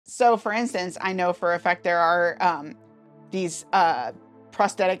So for instance, I know for a fact there are these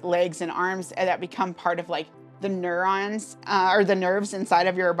prosthetic legs and arms that become part of like the neurons or the nerves inside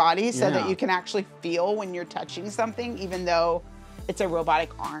of your body so that you can actually feel when you're touching something, even though it's a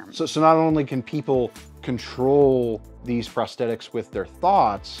robotic arm. So not only can people control these prosthetics with their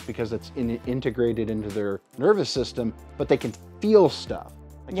thoughts because it's integrated into their nervous system, but they can feel stuff.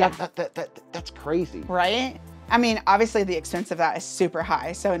 Like that's crazy. Right? I mean, obviously the expense of that is super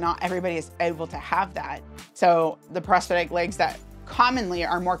high, so not everybody is able to have that. So the prosthetic legs that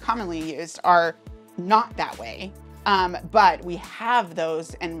are more commonly used are not that way. But we have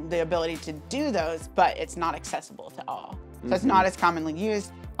those and the ability to do those, but it's not accessible to all. So it's not as commonly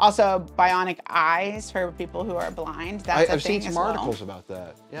used. Also, bionic eyes for people who are blind. That's I've seen some articles about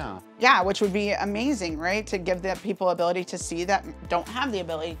that. Yeah. Yeah, which would be amazing, right? To give the people ability to see that don't have the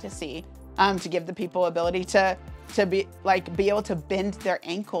ability to see. To give the people ability to be able to bend their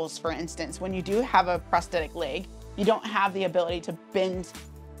ankles, for instance. When you do have a prosthetic leg, you don't have the ability to bend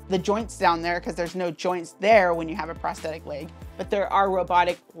the joints down there because there's no joints there when you have a prosthetic leg. But there are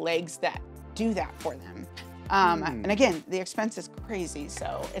robotic legs that do that for them. And again, the expense is crazy,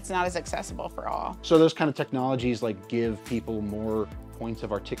 so it's not as accessible for all. So those kind of technologies like give people more points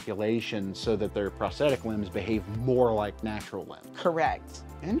of articulation so that their prosthetic limbs behave more like natural limbs. Correct.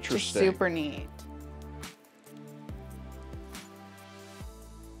 Interesting. Super neat.